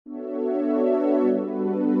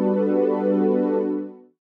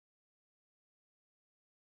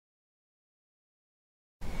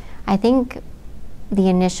I think the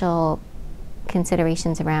initial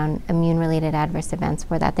considerations around immune-related adverse events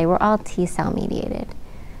were that they were all T-cell mediated.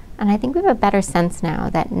 And I think we have a better sense now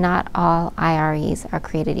that not all IREs are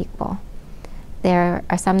created equal. There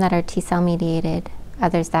are some that are T-cell mediated,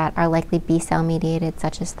 others that are likely B-cell mediated,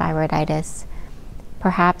 such as thyroiditis.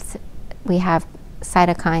 Perhaps we have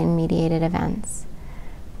cytokine mediated events.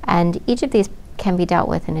 And each of these can be dealt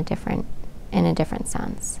with in a different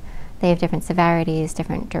sense. They have different severities,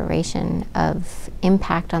 different duration of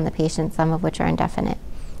impact on the patient, some of which are indefinite,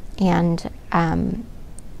 and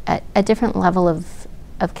a different level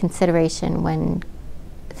of consideration when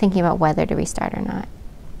thinking about whether to restart or not.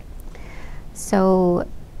 So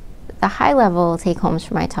the high-level take-homes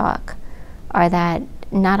from my talk are that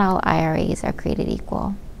not all IRAs are created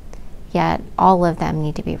equal, yet all of them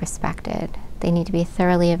need to be respected. They need to be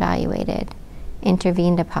thoroughly evaluated,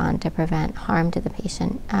 intervened upon to prevent harm to the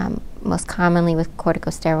patient, most commonly with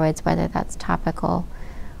corticosteroids, whether that's topical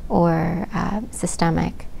or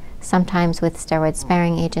systemic, sometimes with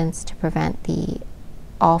steroid-sparing agents to prevent the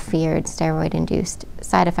all-feared steroid-induced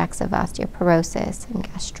side effects of osteoporosis and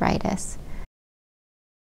gastritis.